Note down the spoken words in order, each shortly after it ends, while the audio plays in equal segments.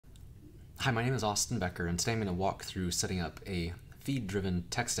Hi, my name is Austin Becker, and today I'm going to walk through setting up a feed-driven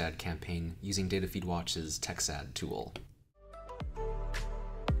text ad campaign using DataFeedWatch's text ad tool.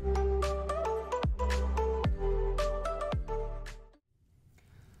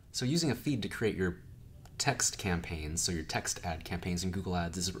 So using a feed to create your text campaigns, so your text ad campaigns in Google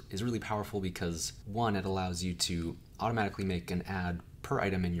Ads is really powerful because, one, it allows you to automatically make an ad per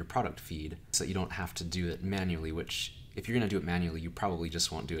item in your product feed so that you don't have to do it manually, which if you're going to do it manually, you probably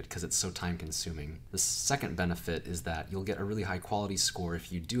just won't do it because it's so time consuming. The second benefit is that you'll get a really high quality score if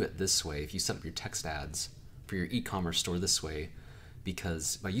you do it this way, if you set up your text ads for your e-commerce store this way,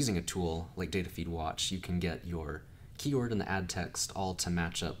 because by using a tool like DataFeedWatch, you can get your keyword and the ad text all to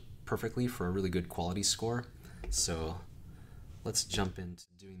match up perfectly for a really good quality score. So let's jump into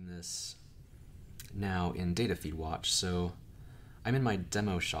doing this now in DataFeedWatch. So I'm in my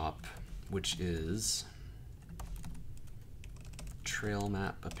demo shop, which is Trail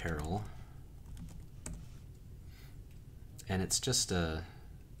Map Apparel, and it's just a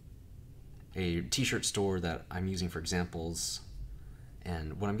t-shirt store that I'm using for examples.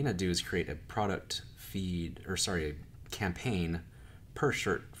 And what I'm going to do is create a product feed, or sorry, a campaign per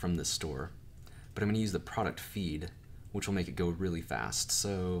shirt from this store, but I'm going to use the product feed, which will make it go really fast.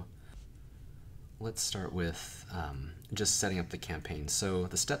 So let's start with just setting up the campaign. So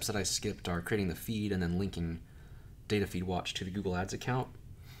the steps that I skipped are creating the feed and then linking DataFeedWatch to the Google Ads account.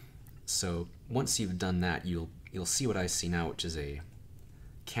 So once you've done that, you'll see what I see now, which is a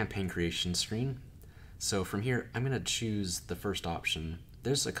campaign creation screen. So from here, I'm going to choose the first option.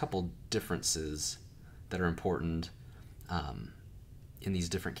 There's a couple differences that are important in these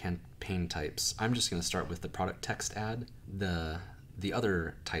different campaign types. I'm just going to start with the product text ad. The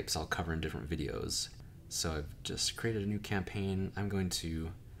other types I'll cover in different videos. So I've just created a new campaign. I'm going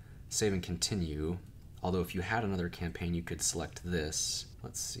to save and continue. Although if you had another campaign, you could select this.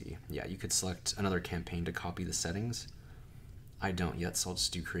 Let's see. Yeah, you could select another campaign to copy the settings. I don't yet, so I'll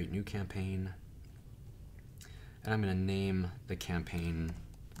just do create new campaign. And I'm going to name the campaign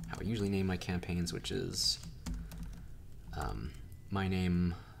how I usually name my campaigns, which is my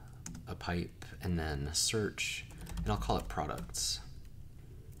name, a pipe, and then search, and I'll call it products.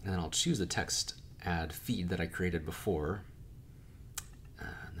 And then I'll choose the text ad feed that I created before,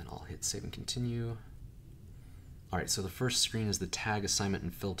 and then I'll hit save and continue. Alright, so the first screen is the tag assignment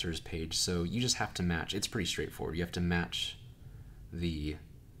and filters page. So you just have to match, it's pretty straightforward. You have to match the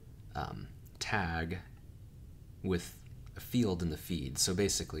tag with a field in the feed. So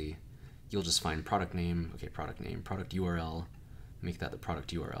basically, you'll just find product name, product URL, make that the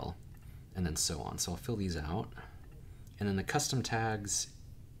product URL, and then so on. So I'll fill these out. And then the custom tags,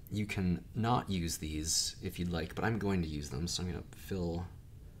 you can not use these if you'd like, but I'm going to use them. So I'm going to fill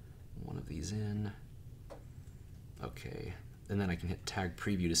one of these in. Okay, and then I can hit tag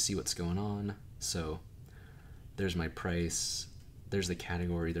preview to see what's going on. So there's my price, there's the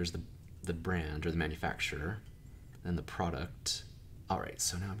category, there's the brand or the manufacturer, and the product. All right,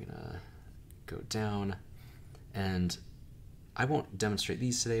 so now I'm gonna go down, and I won't demonstrate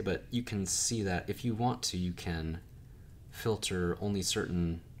these today, but you can see that if you want to, you can filter only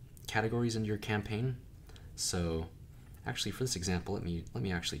certain categories into your campaign. So actually for this example, let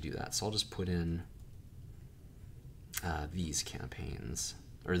me actually do that. So I'll just put in these campaigns,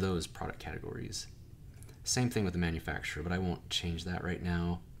 or those product categories. Same thing with the manufacturer, but I won't change that right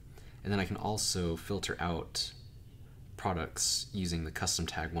now. And then I can also filter out products using the custom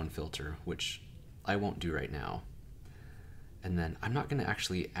tag one filter, which I won't do right now. And then I'm not going to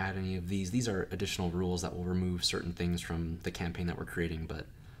actually add any of these. These are additional rules that will remove certain things from the campaign that we're creating, but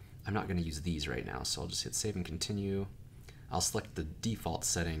I'm not going to use these right now. So I'll just hit save and continue. I'll select the default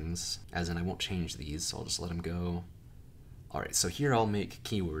settings, as in I won't change these, so I'll just let them go. Alright, so here I'll make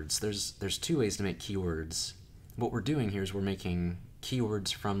keywords. There's two ways to make keywords. What we're doing here is we're making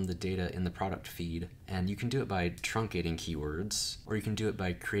keywords from the data in the product feed, and you can do it by truncating keywords, or you can do it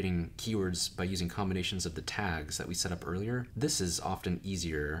by creating keywords by using combinations of the tags that we set up earlier. This is often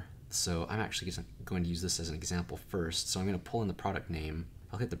easier, so I'm actually going to use this as an example first. So I'm going to pull in the product name,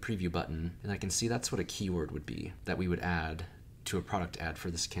 I'll hit the preview button, and I can see that's what a keyword would be that we would add to a product ad for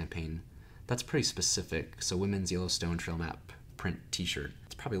this campaign. That's pretty specific. So women's Yellowstone trail map print t-shirt.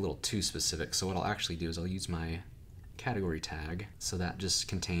 It's probably a little too specific. So what I'll actually do is I'll use my category tag. So that just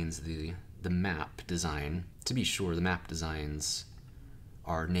contains the map design. To be sure, the map designs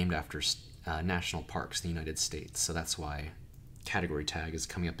are named after national parks in the United States. So that's why category tag is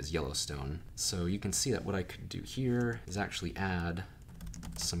coming up as Yellowstone. So you can see that what I could do here is actually add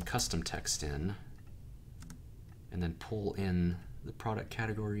some custom text in, and then pull in the product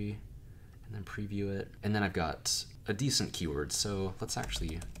category, and then preview it. And then I've got a decent keyword, so let's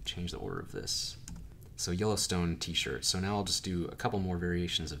actually change the order of this. So Yellowstone t-shirt. So now I'll just do a couple more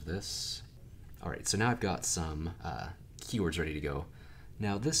variations of this. All right, so now I've got some keywords ready to go.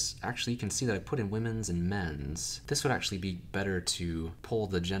 Now this, actually you can see that I put in women's and men's. This would actually be better to pull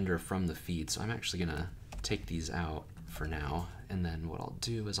the gender from the feed, so I'm actually gonna take these out for now, and then what I'll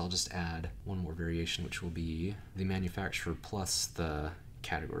do is I'll just add one more variation, which will be the manufacturer plus the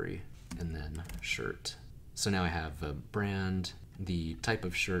category, and then shirt. So now I have a brand, the type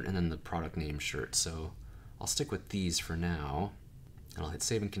of shirt, and then the product name shirt. So I'll stick with these for now, and I'll hit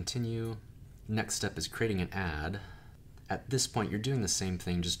save and continue. Next step is creating an ad. At this point, you're doing the same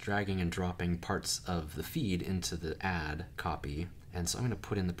thing, just dragging and dropping parts of the feed into the ad copy. And so I'm going to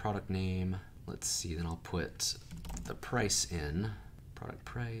put in the product name. Let's see, then I'll put the price in, product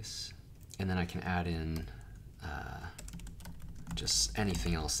price, and then I can add in just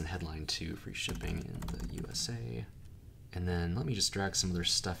anything else in headline 2, free shipping in the USA. And then let me just drag some other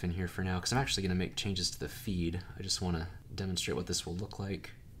stuff in here for now, because I'm actually going to make changes to the feed. I just want to demonstrate what this will look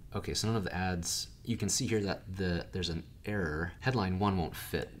like. Okay, so none of the ads, you can see here that there's an error. Headline 1 won't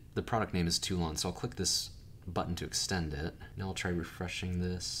fit. The product name is too long, so I'll click this button to extend it. Now I'll try refreshing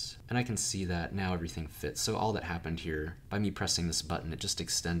this, and I can see that now everything fits. So all that happened here, by me pressing this button, it just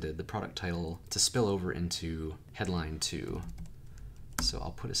extended the product title to spill over into headline 2. So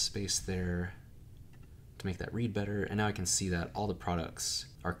I'll put a space there to make that read better, and now I can see that all the products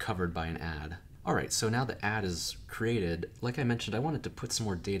are covered by an ad. Alright, so now the ad is created. Like I mentioned, I wanted to put some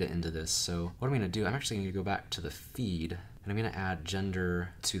more data into this, so what I'm going to do, I'm actually going to go back to the feed, and I'm going to add gender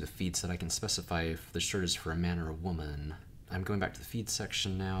to the feed so that I can specify if the shirt is for a man or a woman. I'm going back to the feed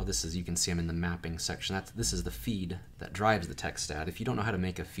section now. This is, you can see I'm in the mapping section. This is the feed that drives the text ad. If you don't know how to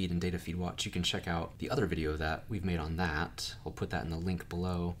make a feed in DataFeedWatch, you can check out the other video that we've made on that. I'll put that in the link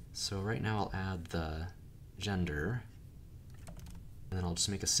below. So right now I'll add the gender, and then I'll just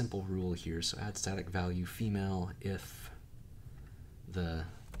make a simple rule here. So add static value female if the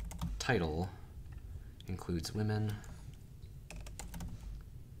title includes women.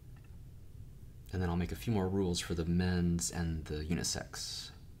 And then I'll make a few more rules for the men's and the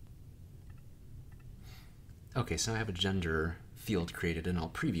unisex. Okay, so now I have a gender field created, and I'll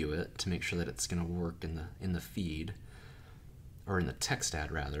preview it to make sure that it's going to work in the feed, or in the text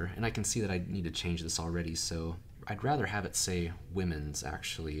ad rather. And I can see that I need to change this already, so I'd rather have it say women's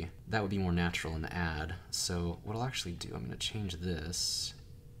actually. That would be more natural in the ad. So what I'll actually do, I'm going to change this.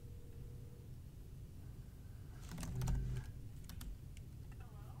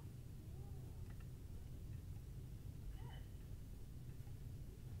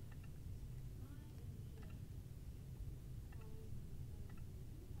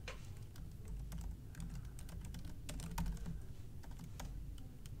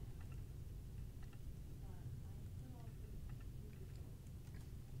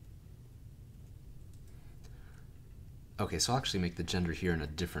 Okay, so I'll actually make the gender here in a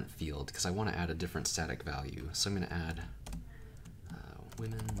different field because I want to add a different static value. So I'm going to add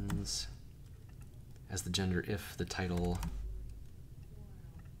women's as the gender if the title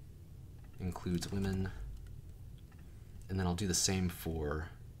includes women. And then I'll do the same for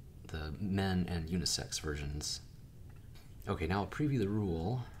the men and unisex versions. Okay, now I'll preview the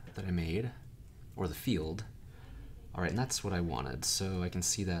rule that I made, or the field. All right, and that's what I wanted. So I can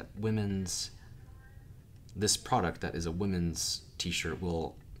see that women's, this product that is a women's t-shirt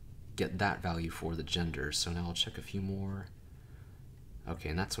will get that value for the gender. So now I'll check a few more. Okay,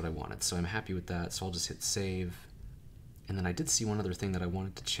 and that's what I wanted. So I'm happy with that. So I'll just hit save. And then I did see one other thing that I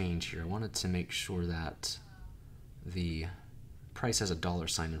wanted to change here. I wanted to make sure that the price has a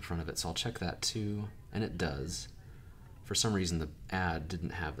 $sign in front of it. So I'll check that too, and it does. For some reason the ad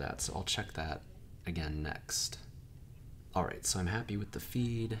didn't have that, so I'll check that again next. Alright, so I'm happy with the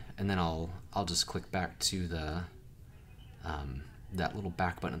feed, and then I'll just click back to the that little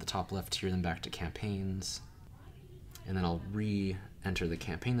back button at the top left here, then back to campaigns, and then I'll re-enter the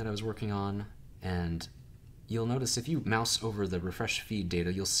campaign that I was working on. And you'll notice if you mouse over the refresh feed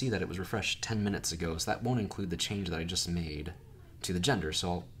data, you'll see that it was refreshed 10 minutes ago, so that won't include the change that I just made to the gender. So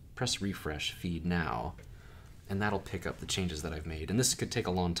I'll press refresh feed now, and that'll pick up the changes that I've made. And this could take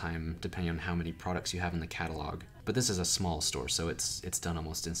a long time depending on how many products you have in the catalog. But this is a small store, so it's done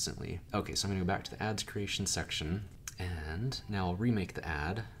almost instantly. Okay, so I'm gonna go back to the ads creation section, and now I'll remake the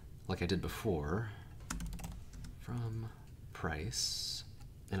ad like I did before from price.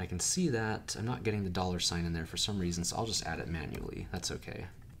 And I can see that I'm not getting the $sign in there for some reason, so I'll just add it manually. That's okay.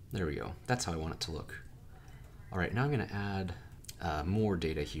 There we go. That's how I want it to look. All right, now I'm gonna add more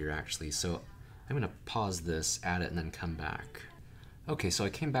data here actually. So I'm gonna pause this, add it, and then come back. Okay, so I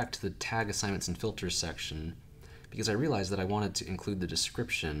came back to the tag assignments and filters section because I realized that I wanted to include the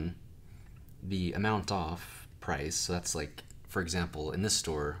description, the amount off price. So that's like, for example, in this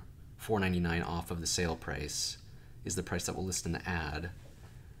store, $4.99 off of the sale price is the price that we'll list in the ad.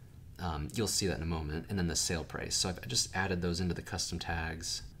 You'll see that in a moment, and then the sale price. So I've just added those into the custom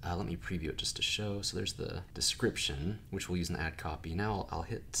tags. Let me preview it just to show. So there's the description, which we'll use in the ad copy. Now I'll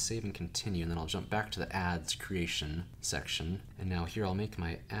hit save and continue, and then I'll jump back to the ads creation section. And now here I'll make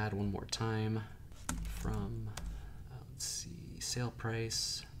my ad one more time from, let's see, sale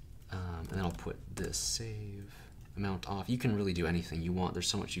price. And then I'll put this save amount off. You can really do anything you want. There's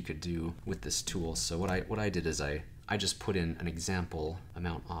so much you could do with this tool. So what I did is I just put in an example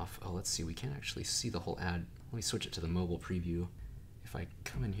amount off. Oh, let's see, we can't actually see the whole ad. Let me switch it to the mobile preview. If I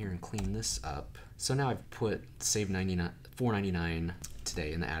come in here and clean this up, so now I've put save $4.99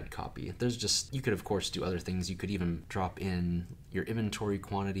 today in the ad copy. There's just, you could of course do other things. You could even drop in your inventory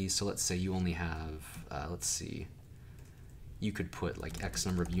quantity. So let's say you only have, let's see, you could put like X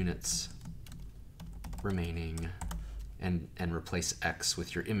number of units remaining and replace X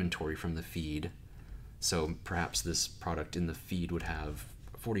with your inventory from the feed. So perhaps this product in the feed would have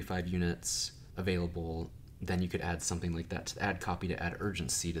 45 units available. Then you could add something like that to the ad copy to add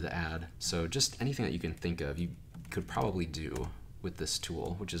urgency to the ad. So just anything that you can think of, you could probably do with this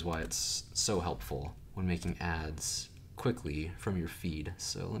tool, which is why it's so helpful when making ads quickly from your feed.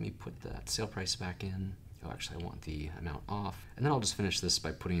 So let me put that sale price back in. Oh, actually I want the amount off. And then I'll just finish this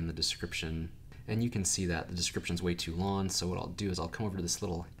by putting in the description. And you can see that the description's way too long, so what I'll do is I'll come over to this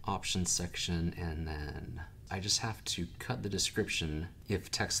little options section, and then I just have to cut the description if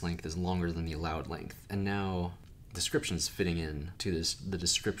text length is longer than the allowed length. And now description is fitting in to the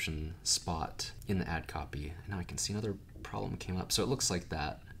description spot in the ad copy. And now I can see another problem came up. So it looks like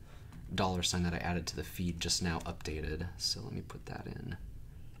that $sign that I added to the feed just now updated. So let me put that in.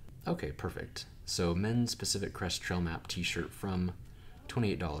 Okay, perfect. So men's Pacific Crest Trail Map t-shirt from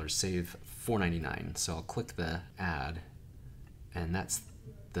 $28, save $4.99. So I'll click the ad, and that's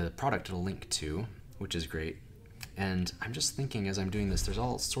the product it'll link to, which is great. And I'm just thinking as I'm doing this, there's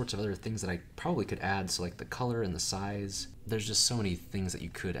all sorts of other things that I probably could add. So like the color and the size, there's just so many things that you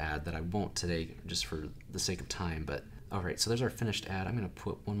could add that I won't today just for the sake of time. But all right, so there's our finished ad. I'm gonna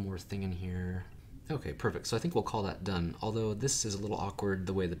put one more thing in here. Okay, perfect. So I think we'll call that done. Although this is a little awkward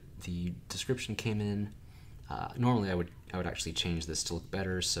the way that the description came in. Normally I would actually change this to look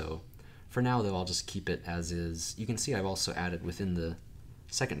better. So for now though, I'll just keep it as is. You can see I've also added within the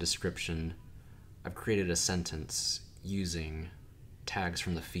second description, I've created a sentence using tags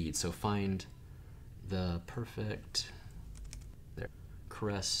from the feed. So find the perfect, there,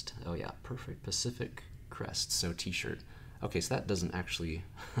 crest, oh yeah, perfect Pacific Crest, so t-shirt. Okay, so that doesn't actually,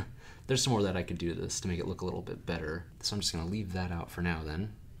 there's some more that I could do to this to make it look a little bit better. So I'm just gonna leave that out for now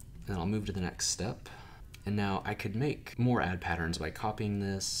then. And I'll move to the next step. And now I could make more ad patterns by copying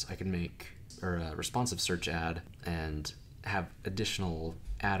this. I could make a responsive search ad and have additional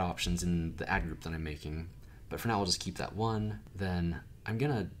ad options in the ad group that I'm making. But for now, I'll just keep that one. Then I'm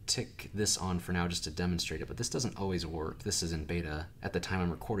gonna tick this on for now just to demonstrate it, but this doesn't always work. This is in beta at the time I'm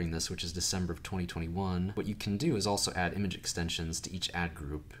recording this, which is December of 2021. What you can do is also add image extensions to each ad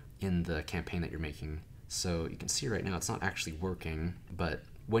group in the campaign that you're making. So you can see right now it's not actually working, but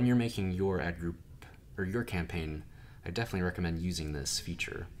when you're making your ad group or your campaign, I definitely recommend using this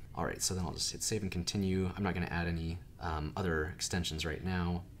feature. All right, so then I'll just hit save and continue. I'm not gonna add any other extensions right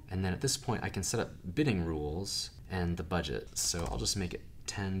now. And then at this point, I can set up bidding rules and the budget. So I'll just make it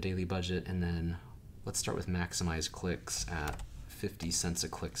 10 daily budget, and then let's start with maximize clicks at 50 cents a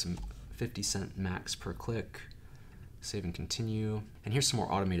click, 50 cent max per click. Save and continue. And here's some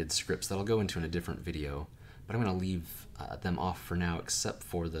more automated scripts that I'll go into in a different video, but I'm gonna leave them off for now, except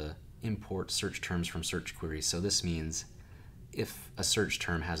for the import search terms from search queries. So this means if a search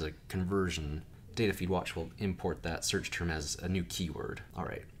term has a conversion, DataFeedWatch will import that search term as a new keyword. All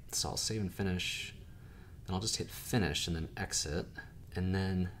right, so I'll save and finish. Then I'll just hit finish and then exit. And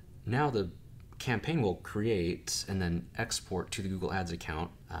then now the campaign will create and then export to the Google Ads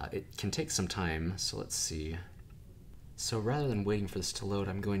account. It can take some time, so let's see. So rather than waiting for this to load,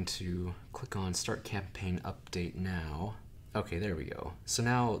 I'm going to click on Start Campaign Update Now. Okay, there we go. So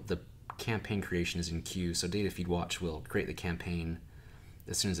now the campaign creation is in queue, so DataFeedWatch will create the campaign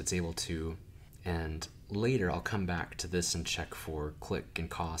as soon as it's able to, and later I'll come back to this and check for click and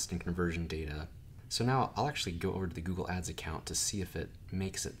cost and conversion data. So now I'll actually go over to the Google Ads account to see if it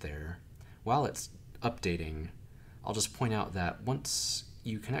makes it there. While it's updating, I'll just point out that once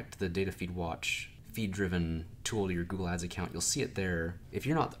you connect the DataFeedWatch feed-driven tool to your Google Ads account, you'll see it there. If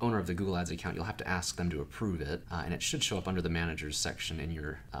you're not the owner of the Google Ads account, you'll have to ask them to approve it, and it should show up under the Managers section in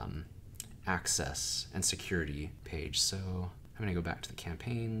your Access and Security page. So I'm going to go back to the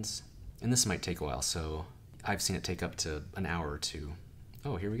campaigns, and this might take a while, so I've seen it take up to an hour or two.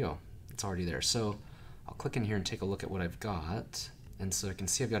 Oh, here we go. It's already there. So I'll click in here and take a look at what I've got. And so I can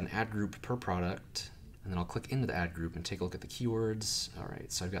see I've got an ad group per product, and then I'll click into the ad group and take a look at the keywords. All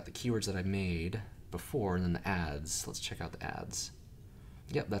right, so I've got the keywords that I made before, and then the ads. Let's check out the ads.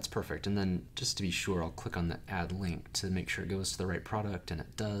 Yep, that's perfect. And then just to be sure, I'll click on the ad link to make sure it goes to the right product, and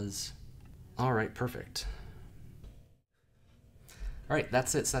it does. All right, perfect. All right,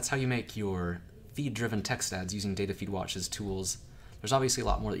 that's it. So that's how you make your feed-driven text ads using DataFeedWatch's tools. There's obviously a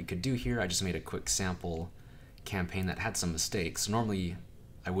lot more that you could do here. I just made a quick sample campaign that had some mistakes. Normally,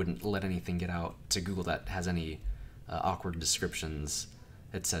 I wouldn't let anything get out to Google that has any awkward descriptions,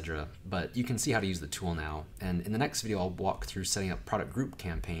 etc. But you can see how to use the tool now. And in the next video, I'll walk through setting up product group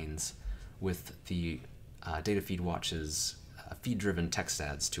campaigns with the DataFeedWatch's feed-driven text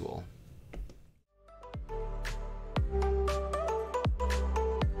ads tool.